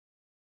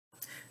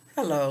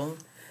Hello.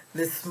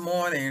 This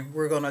morning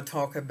we're going to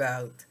talk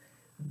about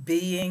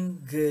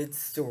being good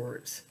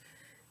stewards.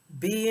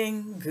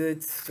 Being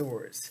good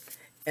stewards.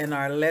 And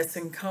our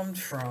lesson comes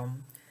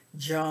from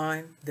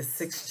John, the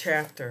 6th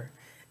chapter.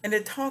 And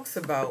it talks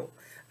about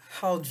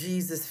how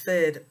Jesus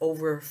fed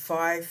over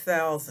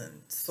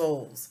 5,000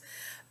 souls.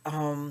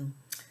 Um,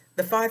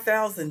 the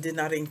 5,000 did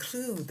not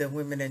include the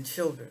women and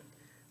children.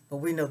 But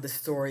we know the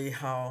story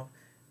how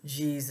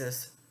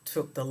Jesus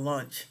took the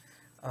lunch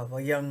of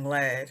a young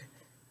lad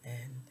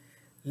and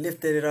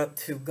lifted it up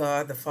to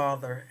God the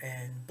Father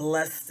and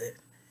blessed it.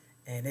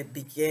 And it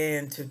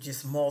began to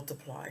just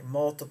multiply.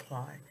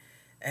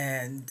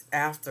 And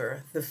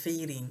after the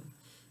feeding,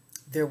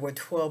 there were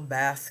 12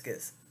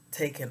 baskets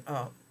taken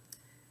up.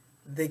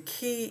 The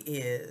key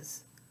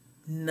is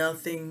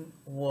nothing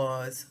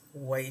was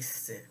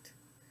wasted.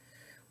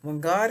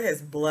 When God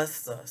has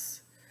blessed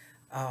us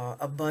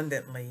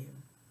abundantly,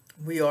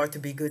 we are to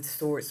be good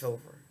stewards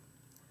over.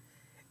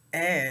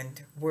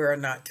 And we're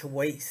not to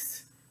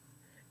waste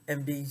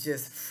and be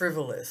just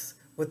frivolous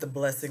with the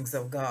blessings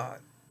of God.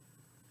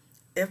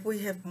 If we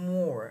have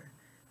more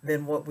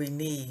than what we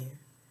need,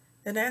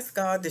 then ask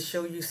God to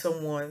show you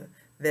someone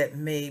that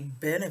may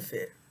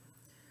benefit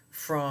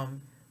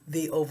from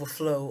the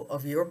overflow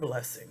of your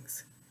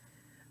blessings.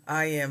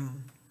 I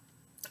am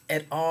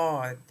at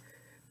awe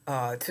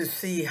to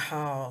see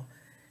how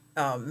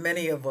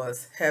many of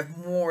us have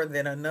more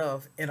than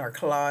enough in our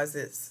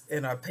closets,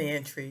 in our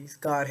pantries.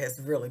 God has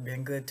really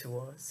been good to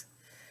us.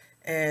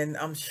 And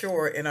I'm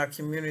sure in our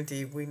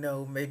community, we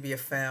know maybe a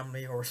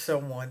family or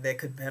someone that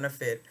could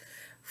benefit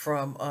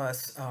from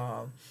us,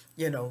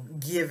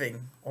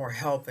 giving or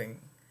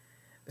helping.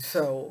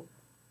 So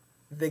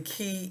the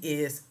key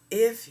is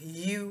if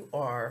you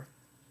are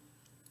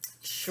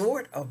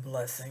short of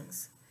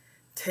blessings,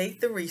 take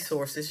the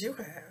resources you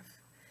have,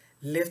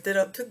 lift it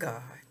up to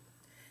God,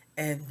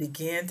 and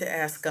begin to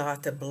ask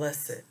God to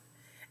bless it.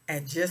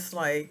 And just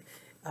like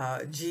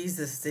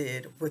Jesus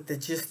did with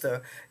just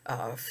a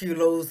few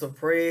loaves of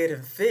bread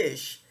and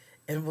fish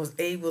and was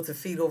able to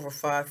feed over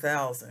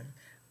 5,000,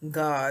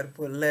 God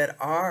will let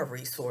our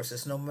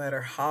resources, no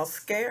matter how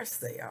scarce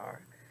they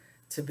are,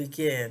 to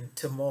begin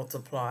to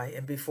multiply.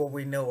 And before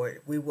we know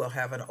it, we will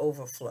have an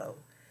overflow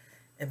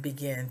and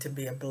begin to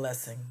be a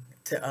blessing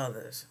to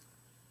others.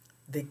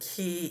 The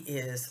key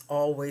is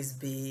always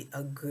be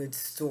a good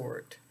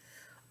steward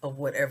of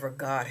whatever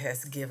God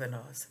has given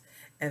us.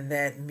 And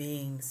that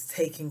means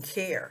taking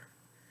care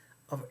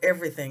of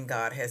everything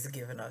God has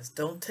given us.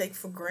 Don't take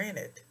for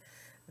granted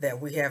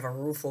that we have a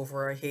roof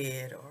over our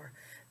head or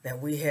that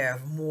we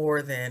have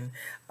more than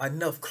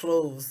enough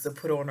clothes to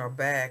put on our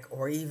back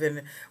or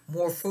even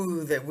more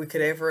food that we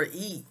could ever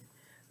eat.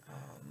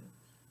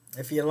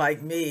 If you're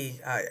like me,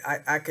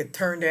 I could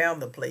turn down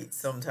the plate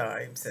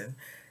sometimes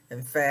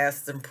and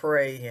fast and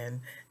pray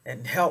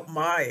and help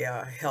my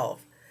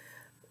health.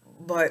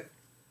 But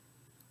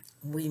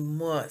we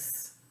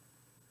must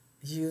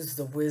use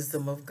the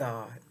wisdom of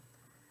God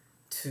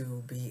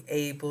to be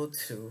able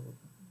to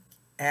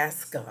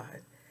ask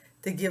God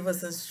to give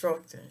us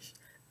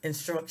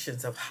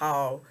instructions of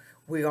how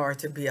we are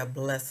to be a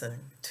blessing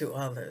to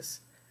others.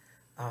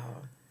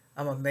 Uh,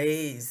 I'm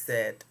amazed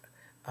that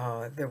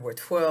there were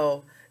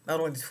 12, not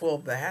only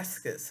 12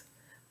 baskets,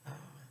 uh,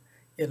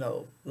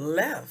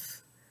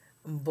 left,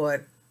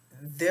 but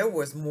there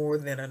was more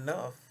than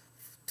enough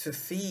to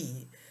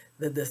feed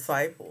the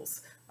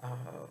disciples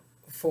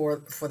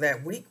for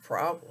that week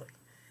probably.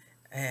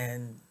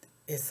 And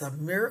it's a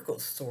miracle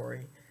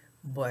story,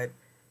 but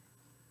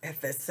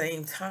at the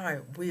same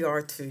time, we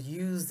are to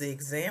use the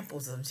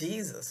examples of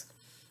Jesus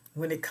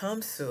when it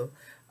comes to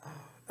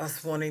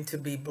us wanting to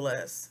be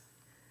blessed.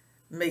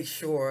 Make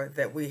sure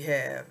that we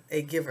have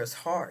a giver's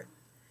heart.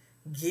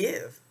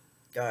 Give,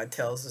 God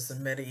tells us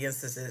in many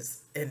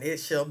instances, and it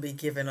shall be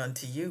given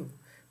unto you,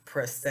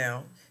 pressed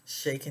down,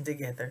 shaken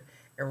together,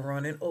 and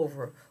running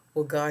over.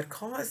 Will God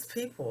cause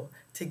people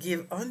to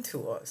give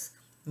unto us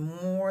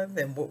more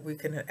than what we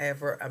can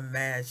ever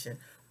imagine,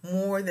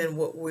 more than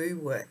what we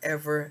will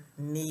ever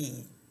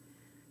need.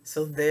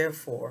 So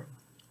therefore,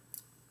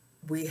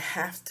 we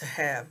have to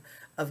have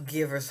a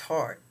giver's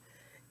heart.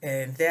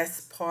 And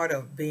that's part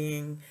of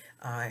being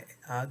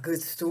a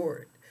good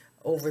steward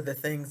over the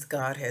things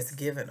God has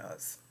given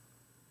us.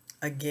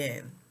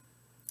 Again,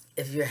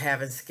 if you're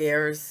having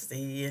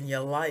scarcity in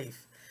your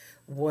life,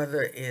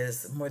 whether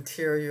it's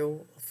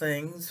material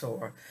things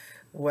or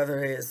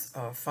whether it's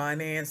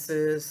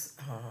finances,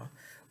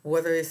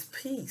 whether it's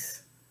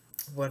peace,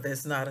 whether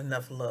it's not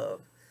enough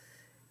love,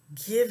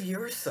 give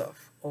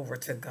yourself over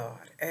to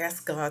God.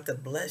 Ask God to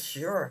bless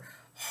your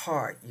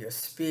heart, your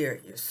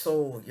spirit, your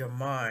soul, your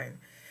mind,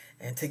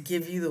 and to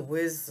give you the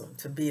wisdom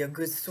to be a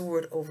good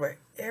steward over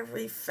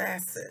every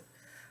facet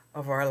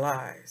of our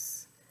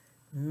lives.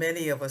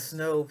 Many of us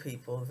know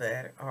people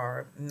that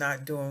are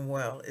not doing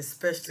well,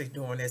 especially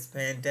during this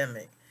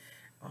pandemic.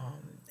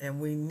 And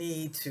we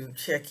need to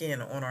check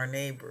in on our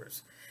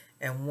neighbors.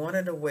 And one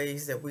of the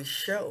ways that we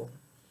show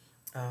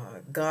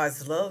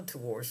God's love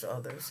towards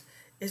others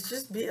is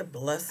just be a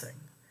blessing.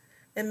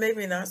 And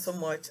maybe not so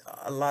much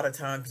a lot of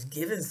times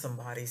giving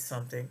somebody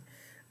something,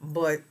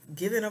 but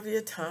giving of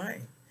your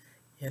time,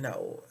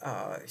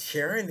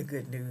 sharing the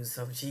good news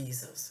of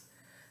Jesus.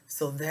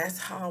 So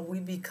that's how we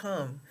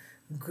become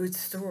good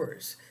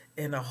stewards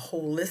in a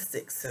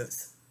holistic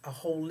sense, a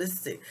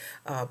holistic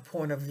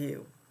point of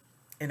view,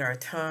 in our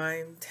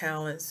time,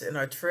 talents, and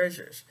our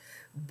treasures.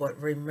 But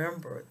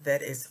remember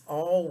that it's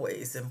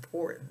always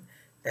important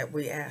that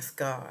we ask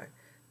God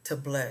to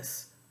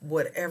bless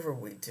whatever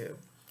we do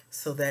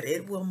so that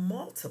it will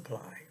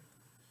multiply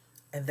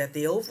and that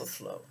the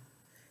overflow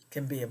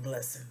can be a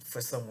blessing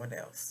for someone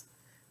else.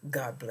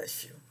 God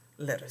bless you.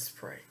 Let us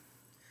pray.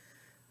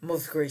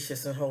 Most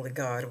gracious and holy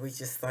God, we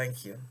just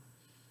thank you.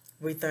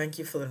 We thank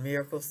you for the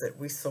miracles that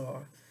we saw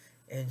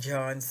in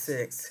John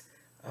 6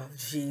 of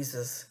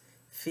Jesus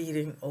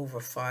feeding over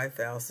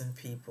 5,000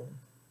 people.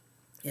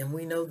 And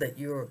we know that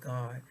you're a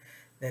God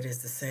that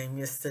is the same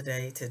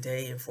yesterday,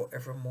 today, and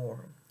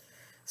forevermore.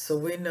 So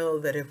we know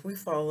that if we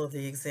follow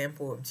the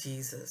example of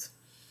Jesus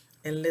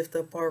and lift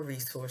up our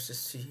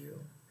resources to you,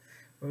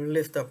 we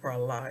lift up our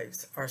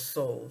lives, our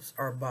souls,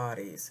 our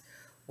bodies,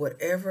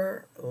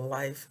 whatever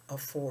life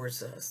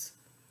affords us,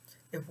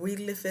 if we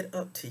lift it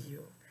up to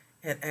you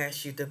and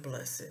ask you to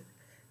bless it,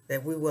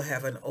 that we will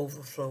have an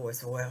overflow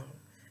as well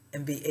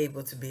and be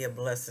able to be a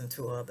blessing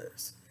to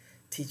others.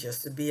 Teach us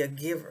to be a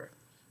giver,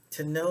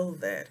 to know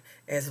that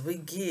as we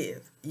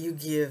give, you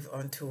give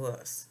unto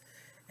us,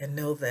 and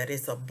know that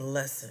it's a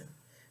blessing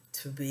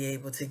to be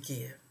able to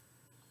give.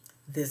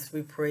 This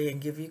we pray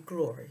and give you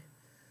glory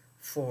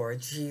for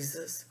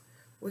Jesus.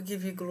 We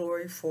give you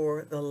glory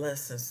for the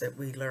lessons that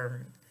we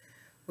learn.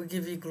 We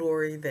give you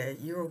glory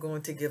that you're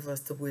going to give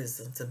us the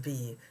wisdom to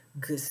be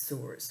good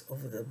stewards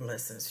over the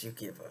blessings you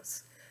give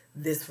us.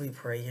 This we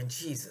pray in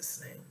Jesus'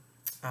 name.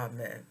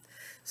 Amen.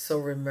 So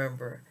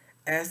remember,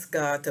 ask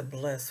God to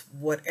bless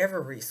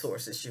whatever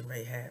resources you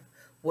may have,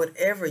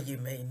 whatever you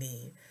may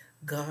need.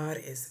 God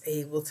is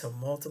able to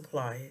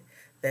multiply it,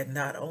 that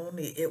not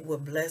only it will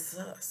bless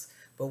us,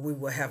 but we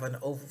will have an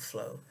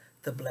overflow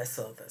to bless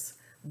others.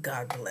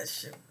 God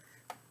bless you.